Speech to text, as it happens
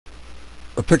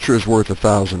A picture is worth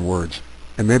 1,000 words,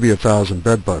 and maybe 1,000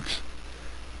 bed bugs.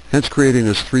 Hence creating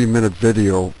this 3-minute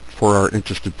video for our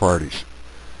interested parties.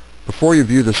 Before you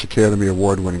view this Academy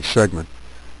Award-winning segment,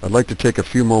 I'd like to take a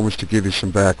few moments to give you some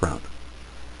background.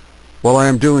 While I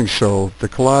am doing so, the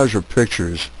collage of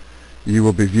pictures you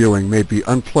will be viewing may be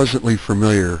unpleasantly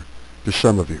familiar to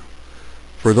some of you.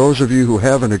 For those of you who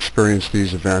haven't experienced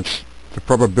these events, the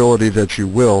probability that you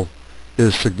will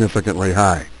is significantly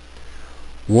high.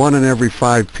 1 in every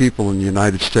 5 people in the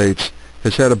United States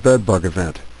has had a bed bug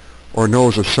event or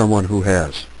knows of someone who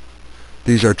has.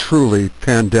 These are truly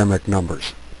pandemic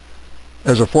numbers.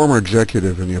 As a former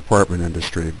executive in the apartment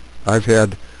industry, I've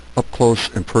had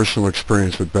up-close and personal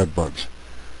experience with bed bugs.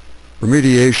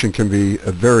 Remediation can be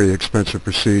a very expensive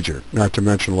procedure, not to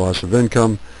mention loss of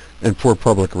income and poor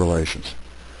public relations.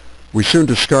 We soon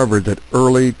discovered that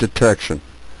early detection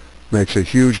makes a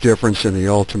huge difference in the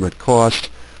ultimate cost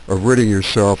of ridding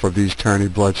yourself of these tiny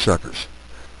bloodsuckers.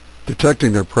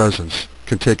 Detecting their presence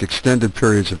can take extended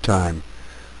periods of time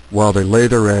while they lay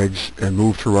their eggs and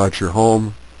move throughout your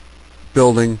home,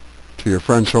 building, to your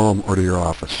friend's home, or to your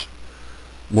office.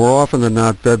 More often than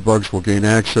not, bed bugs will gain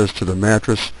access to the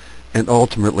mattress and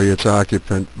ultimately its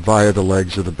occupant via the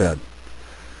legs of the bed.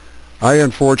 I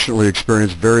unfortunately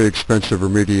experienced very expensive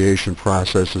remediation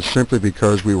processes simply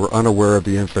because we were unaware of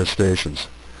the infestations.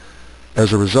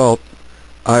 As a result,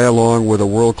 I, along with a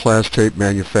world-class tape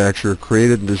manufacturer,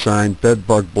 created and designed bed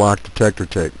bug block detector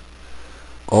tape.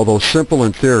 Although simple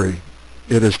in theory,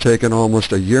 it has taken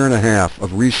almost a year and a half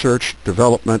of research,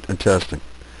 development, and testing.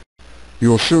 You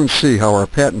will soon see how our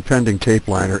patent-pending tape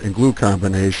liner and glue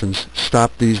combinations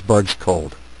stop these bugs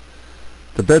cold.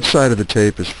 The bedside of the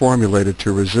tape is formulated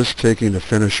to resist taking the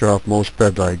finish off most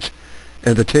bed legs,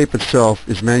 and the tape itself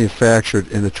is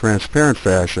manufactured in a transparent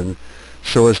fashion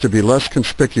so as to be less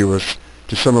conspicuous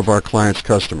to some of our clients'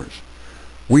 customers.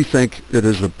 We think it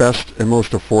is the best and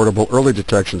most affordable early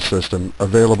detection system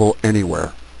available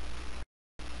anywhere.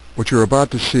 What you're about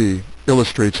to see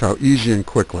illustrates how easy and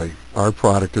quickly our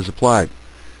product is applied,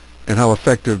 and how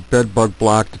effective bed bug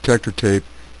block detector tape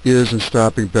is in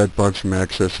stopping bed bugs from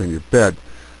accessing your bed,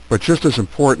 but just as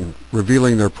important,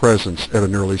 revealing their presence at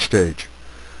an early stage.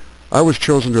 I was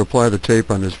chosen to apply the tape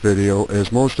on this video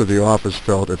as most of the office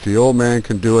felt if the old man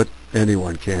can do it,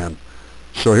 anyone can.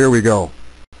 So here we go.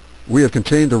 We have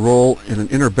contained the roll in an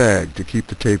inner bag to keep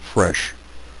the tape fresh.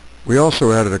 We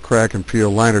also added a crack and peel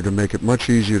liner to make it much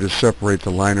easier to separate the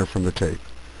liner from the tape.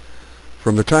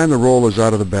 From the time the roll is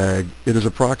out of the bag, it is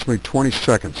approximately 20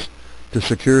 seconds to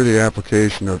secure the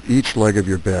application of each leg of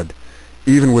your bed,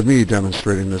 even with me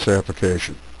demonstrating this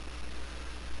application.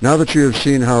 Now that you have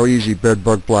seen how easy bed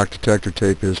bug block detector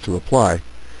tape is to apply,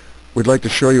 we'd like to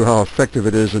show you how effective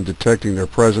it is in detecting their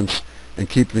presence and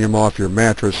keeping them off your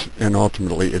mattress and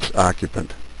ultimately its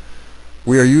occupant.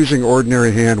 We are using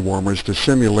ordinary hand warmers to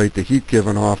simulate the heat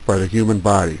given off by the human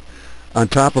body on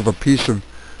top of a piece of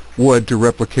wood to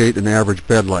replicate an average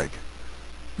bed leg.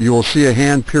 You will see a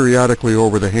hand periodically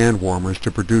over the hand warmers to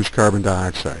produce carbon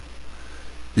dioxide.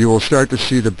 You will start to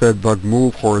see the bed bug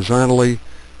move horizontally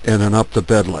and then up the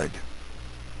bed leg.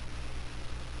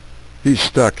 He's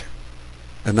stuck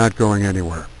and not going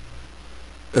anywhere.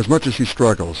 As much as he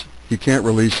struggles, he can't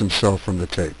release himself from the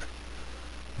tape.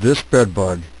 This bed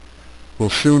bug will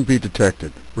soon be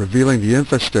detected, revealing the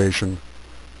infestation,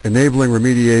 enabling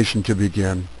remediation to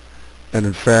begin, and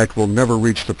in fact will never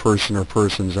reach the person or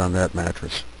persons on that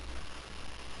mattress.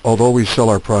 Although we sell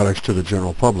our products to the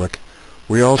general public,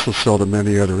 we also sell to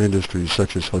many other industries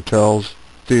such as hotels,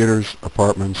 theaters,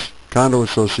 apartments, condo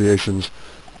associations,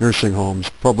 nursing homes,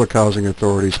 public housing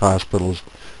authorities, hospitals,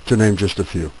 to name just a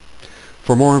few.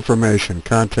 For more information,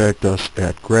 contact us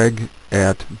at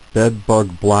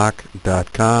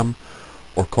greg@bedbugblock.com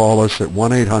or call us at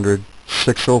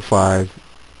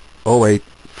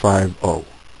 1-800-605-0850.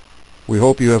 We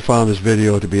hope you have found this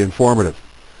video to be informative.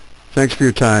 Thanks for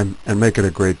your time and make it a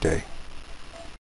great day.